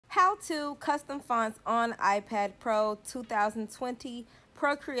How to custom fonts on iPad Pro 2020,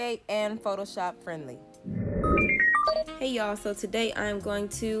 Procreate and Photoshop friendly. Hey y'all, so today I'm going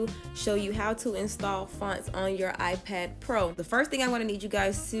to show you how to install fonts on your iPad Pro. The first thing I'm going to need you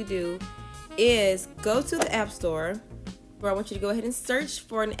guys to do is go to the App Store, where I want you to go ahead and search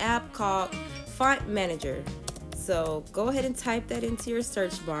for an app called Font Manager. So go ahead and type that into your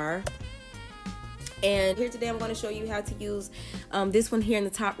search bar. And here today I'm going to show you how to use this one here in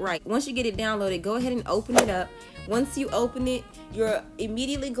the top right. Once you get it downloaded, go ahead and open it up. Once you open it, you're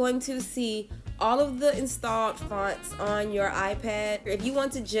immediately going to see all of the installed fonts on your iPad. If you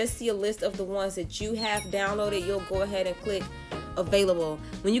want to just see a list of the ones that you have downloaded, you'll go ahead and click available.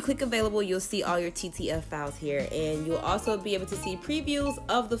 When you click available, you'll see all your TTF files here, and you'll also be able to see previews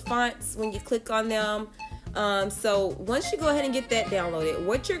of the fonts when you click on them. So once you go ahead and get that downloaded,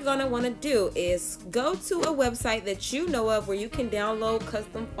 what you're gonna want to do is go to a website that you know of where you can download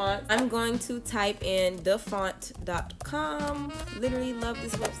custom fonts. I'm going to type in thefont.com. Literally love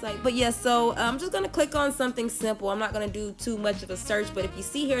this website. But yeah, so I'm just gonna click on something simple. I'm not gonna do too much of a search, but if you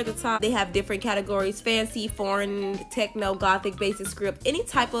see here at the top, they have different categories: fancy, foreign, techno, gothic, basic, script, any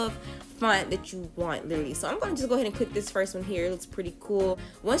type of font that you want, literally. So I'm going to just go ahead and click this first one here. It looks pretty cool.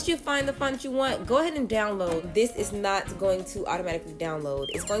 Once you find the font you want, go ahead and download. This is not going to automatically download.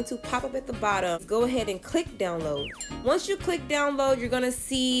 It's going to pop up at the bottom. Go ahead and click download. Once you click download, you're going to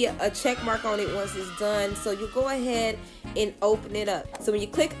see a check mark on it once it's done. So you go ahead and open it up. So when you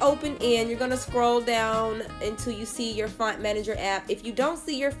click open in, you're going to scroll down until you see your font manager app. If you don't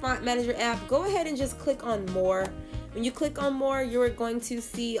see your font manager app, go ahead and just click on more. When you click on more, you're going to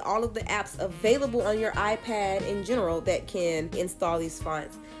see all of the apps available on your iPad in general that can install these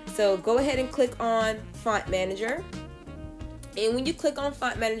fonts. So go ahead and click on Font Manager. And when you click on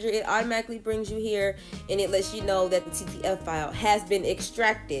Font Manager, it automatically brings you here and it lets you know that the TTF file has been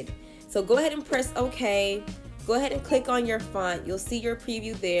extracted. So go ahead and press OK. Go ahead and click on your font. You'll see your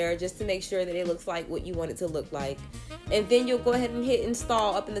preview there just to make sure that it looks like what you want it to look like. And then you'll go ahead and hit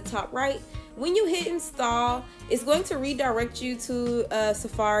install up in the top right. When you hit install, it's going to redirect you to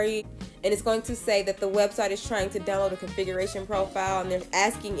Safari, and it's going to say that the website is trying to download a configuration profile, and they're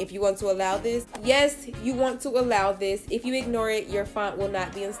asking if you want to allow this. Yes, you want to allow this. If you ignore it, your font will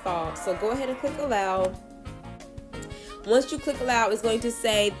not be installed. So go ahead and click allow. Once you click allow, it's going to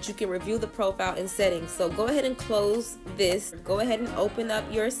say that you can review the profile and settings. So go ahead and close this. Go ahead and open up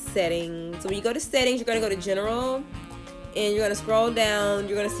your settings. So when you go to settings, you're going to go to general, and you're going to scroll down.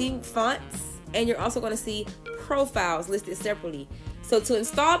 You're going to see fonts, and you're also going to see profiles listed separately. So to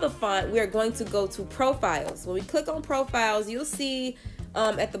install the font, we are going to go to profiles. When we click on profiles, you'll see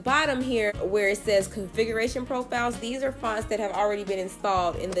at the bottom here where it says configuration profiles. These are fonts that have already been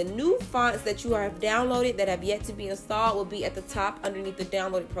installed, and the new fonts that you have downloaded that have yet to be installed will be at the top underneath the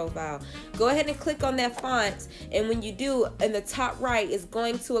downloaded profile. Go ahead and click on that font, and when you do, in the top right, it's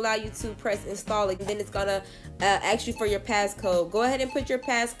going to allow you to press install it, and then it's gonna ask you for your passcode. Go ahead and put your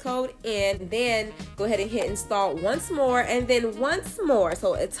passcode in, then go ahead and hit install once more, and then once more.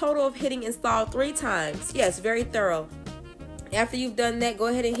 So a total of hitting install 3 times. Yes, very thorough. After you've done that, go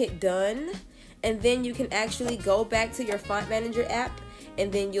ahead and hit done, and then you can actually go back to your font manager app,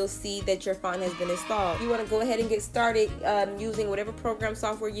 and then you'll see that your font has been installed. If you want to go ahead and get started using whatever program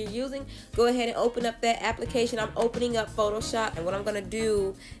software you're using, go ahead and open up that application. I'm opening up Photoshop, and what I'm going to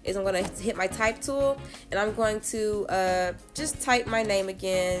do is I'm going to hit my type tool, and I'm going to just type my name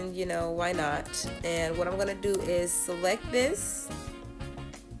again, you know, why not? And what I'm going to do is select this.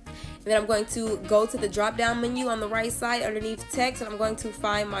 And then I'm going to go to the drop down menu on the right side underneath text, and I'm going to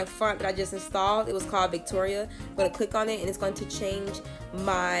find my font that I just installed. It was called Victoria. I'm going to click on it, and it's going to change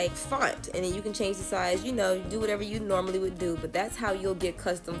my font, and then you can change the size, you know, do whatever you normally would do, but that's how you'll get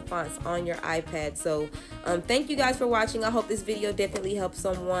custom fonts on your iPad. So thank you guys for watching. I hope this video definitely helps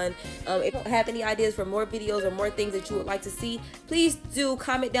someone. If you have any ideas for more videos or more things that you would like to see, please do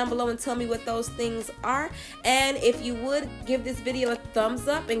comment down below and tell me what those things are. And if you would, give this video a thumbs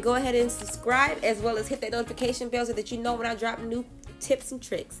up and go ahead and subscribe, as well as hit that notification bell so that you know when I drop new tips and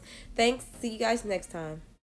tricks. Thanks. See you guys next time.